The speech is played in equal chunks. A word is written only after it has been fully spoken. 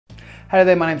Hello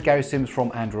there, my name's Gary Sims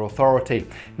from Android Authority.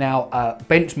 Now,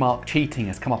 benchmark cheating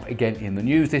has come up again in the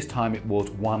news. This time it was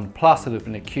OnePlus that have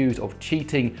been accused of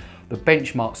cheating the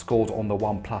benchmark scores on the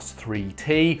OnePlus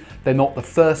 3T. They're not the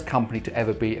first company to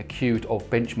ever be accused of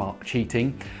benchmark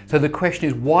cheating. So the question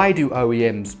is, why do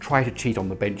OEMs try to cheat on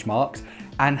the benchmarks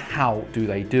and how do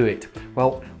they do it?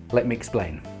 Well, let me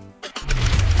explain.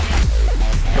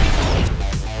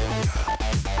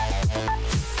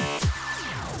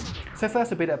 So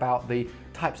first, a bit about the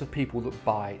types of people that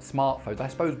buy smartphones. I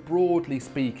suppose broadly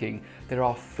speaking, there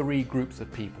are three groups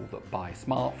of people that buy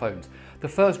smartphones. The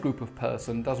first group of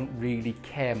person doesn't really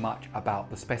care much about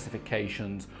the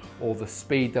specifications or the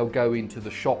speed. They'll go into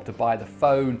the shop to buy the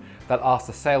phone, they'll ask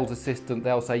the sales assistant,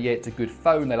 they'll say, yeah, it's a good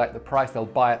phone, they like the price, they'll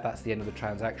buy it, that's the end of the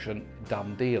transaction,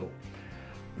 done deal.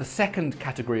 The second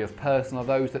category of person are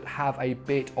those that have a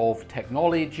bit of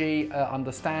technology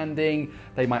understanding.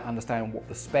 They might understand what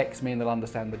the specs mean, they'll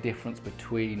understand the difference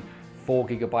between 4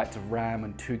 gigabytes of RAM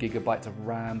and 2 gigabytes of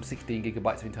RAM, 16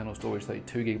 gigabytes of internal storage,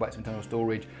 32 gigabytes of internal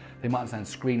storage. They might understand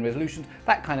screen resolutions,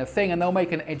 that kind of thing, and they'll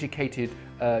make an educated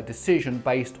decision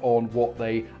based on what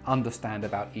they understand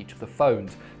about each of the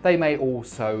phones. They may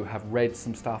also have read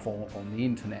some stuff on the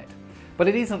internet. But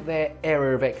it isn't their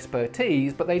area of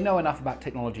expertise, but they know enough about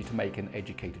technology to make an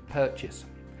educated purchase.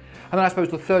 And then I suppose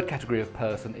the third category of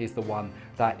person is the one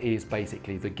that is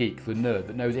basically the geek, the nerd,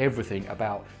 that knows everything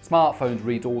about smartphones,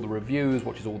 reads all the reviews,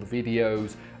 watches all the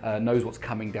videos, knows what's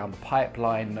coming down the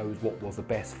pipeline, knows what was the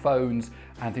best phones,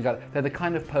 and things like that. They're the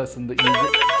kind of person that you...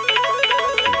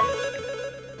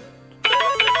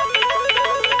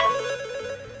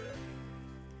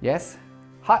 Yes?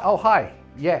 Hi, oh hi,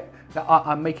 yeah. Now,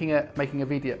 I'm making a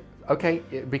video. Okay,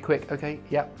 be quick. Okay,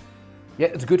 yeah,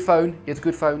 it's a good phone. It's a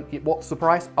good phone. What's the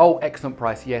price? Oh, excellent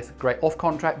price. Yes, great. Off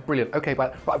contract, brilliant. Okay, bye.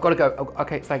 Right, I've got to go.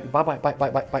 Okay, thank you. Bye, bye, bye, bye,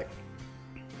 bye, bye.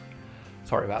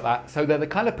 Sorry about that. So they're the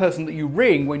kind of person that you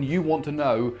ring when you want to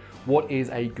know what is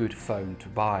a good phone to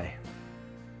buy.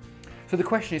 So the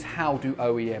question is, how do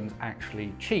OEMs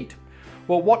actually cheat?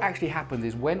 Well, what actually happens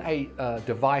is when a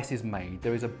device is made,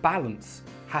 there is a balance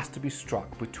has to be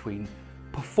struck between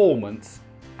performance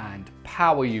and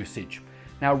power usage.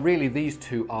 Now really these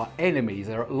two are enemies,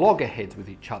 they're at loggerheads with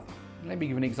each other. Let me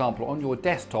give an example. On your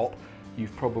desktop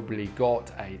you've probably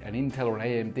got an Intel or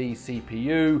an AMD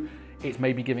CPU. It's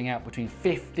maybe giving out between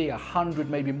 50, 100,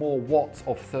 maybe more watts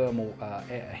of thermal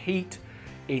heat.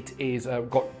 It is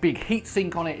got big heat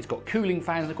sink on it, it's got cooling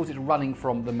fans, and of course it's running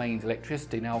from the mains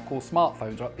electricity. Now of course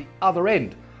smartphones are at the other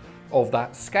end of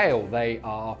that scale. They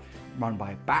are run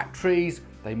by batteries,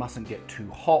 they mustn't get too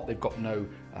hot, they've got no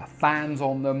fans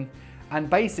on them, and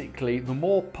basically the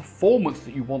more performance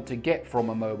that you want to get from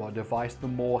a mobile device, the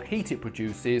more heat it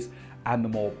produces and the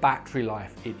more battery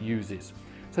life it uses.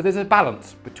 So there's a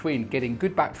balance between getting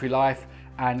good battery life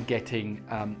and getting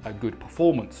a good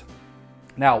performance.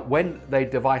 Now when the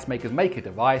device makers make a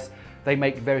device, they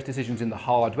make various decisions in the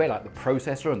hardware, like the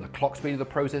processor and the clock speed of the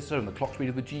processor and the clock speed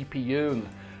of the GPU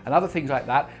and other things like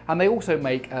that, and they also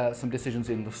make some decisions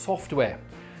in the software.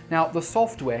 Now the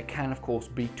software can of course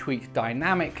be tweaked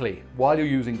dynamically. While you're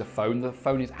using the phone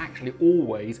is actually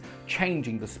always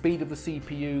changing the speed of the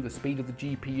CPU, the speed of the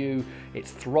GPU, it's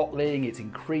throttling, it's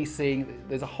increasing.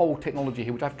 There's a whole technology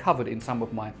here which I've covered in some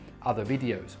of my other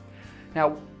videos.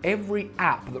 Now every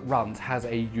app that runs has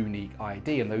a unique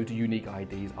ID, and those unique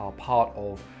IDs are part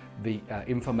of the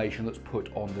information that's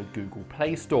put on the Google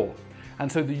Play Store.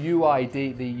 And so the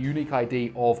UID, the unique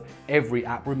ID of every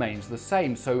app remains the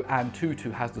same. So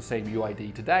Antutu has the same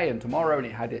UID today and tomorrow, and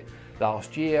it had it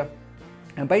last year.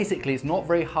 And basically it's not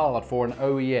very hard for an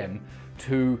OEM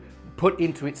to put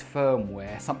into its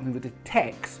firmware something that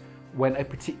detects when a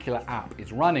particular app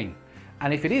is running.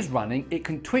 And if it is running, it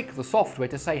can tweak the software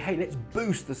to say, hey, let's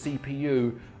boost the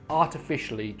CPU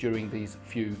artificially during these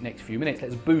next few minutes.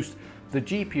 Let's boost the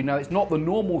GPU. Now it's not the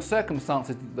normal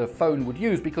circumstances that the phone would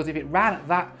use, because if it ran at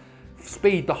that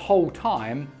speed the whole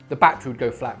time, the battery would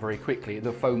go flat very quickly,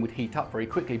 the phone would heat up very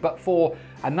quickly. But for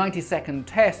a 90-second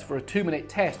test, for a 2-minute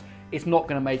test, it's not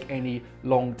going to make any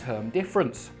long-term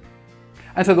difference.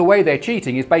 And so the way they're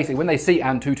cheating is basically when they see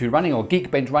Antutu running or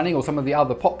Geekbench running or some of the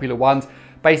other popular ones,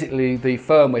 basically the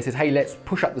firmware says, hey, let's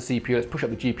push up the CPU, let's push up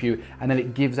the GPU, and then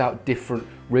it gives out different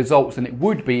results than it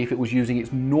would be if it was using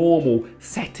its normal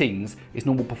settings, its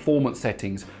normal performance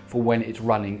settings for when it's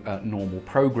running normal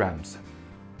programs.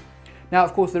 Now,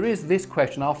 of course, there is this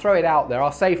question. I'll throw it out there.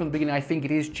 I'll say from the beginning, I think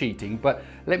it is cheating, but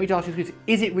let me ask you this,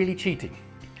 is it really cheating?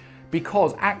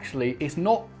 Because actually, it's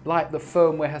not like the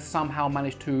firmware has somehow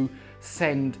managed to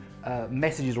send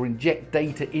messages or inject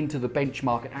data into the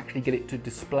benchmark and actually get it to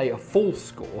display a false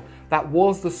score. That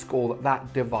was the score that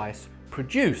that device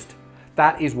produced.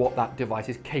 That is what that device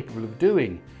is capable of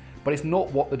doing. But it's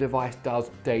not what the device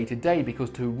does day to day, because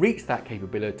to reach that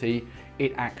capability,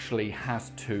 it actually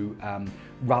has to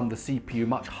run the CPU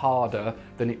much harder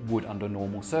than it would under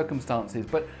normal circumstances.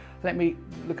 But let me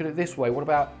look at it this way. What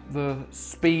about the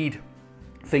speed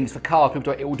things for cars?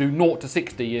 People do, it will do 0 to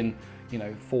 60 in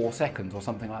 4 seconds or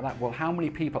something like that. Well, how many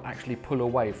people actually pull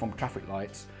away from traffic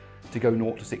lights to go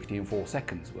 0 to 60 in 4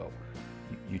 seconds? Well,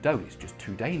 you don't. It's just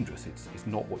too dangerous. It's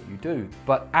not what you do.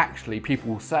 But actually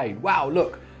people will say, wow,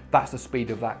 look, that's the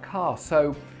speed of that car.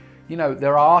 So,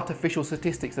 there are artificial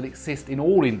statistics that exist in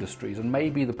all industries, and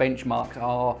maybe the benchmarks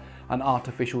are an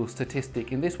artificial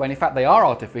statistic in this way. And in fact, they are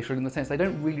artificial in the sense they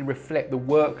don't really reflect the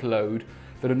workload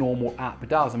that a normal app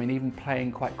does. I mean, even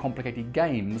playing quite complicated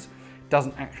games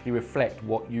doesn't actually reflect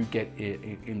what you get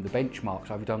in the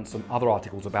benchmarks. I've done some other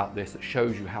articles about this that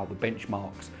shows you how the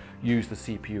benchmarks use the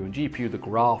CPU and GPU, the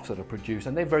graphs that are produced,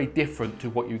 and they're very different to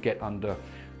what you get under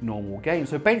normal games.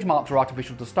 So benchmarks are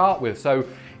artificial to start with. So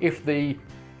if the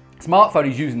smartphone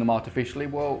is using them artificially,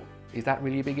 well, is that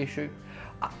really a big issue?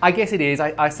 I guess it is.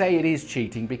 I say it is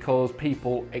cheating because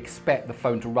people expect the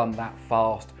phone to run that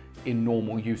fast in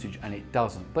normal usage, and it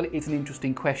doesn't. But it's an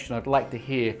interesting question. I'd like to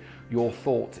hear your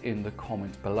thoughts in the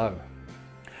comments below.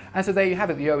 And so there you have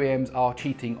it. The OEMs are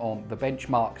cheating on the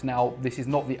benchmarks. Now, this is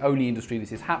not the only industry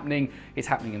this is happening. It's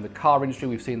happening in the car industry.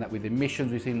 We've seen that with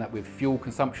emissions. We've seen that with fuel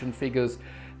consumption figures.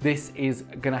 This is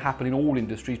going to happen in all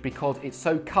industries because it's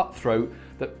so cutthroat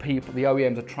that the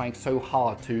OEMs are trying so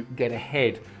hard to get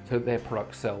ahead so that their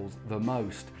product sells the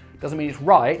most. Doesn't mean it's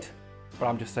right, but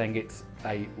I'm just saying it's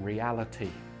a reality.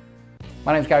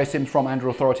 My name is Gary Sims from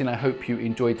Android Authority, and I hope you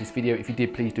enjoyed this video. If you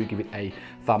did, please do give it a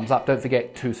thumbs up. Don't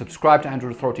forget to subscribe to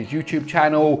Android Authority's YouTube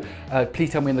channel.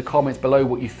 Please tell me in the comments below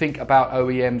what you think about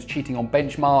OEMs cheating on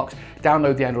benchmarks.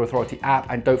 Download the Android Authority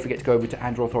app, and don't forget to go over to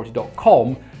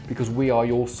androidauthority.com because we are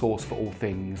your source for all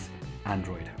things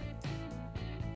Android.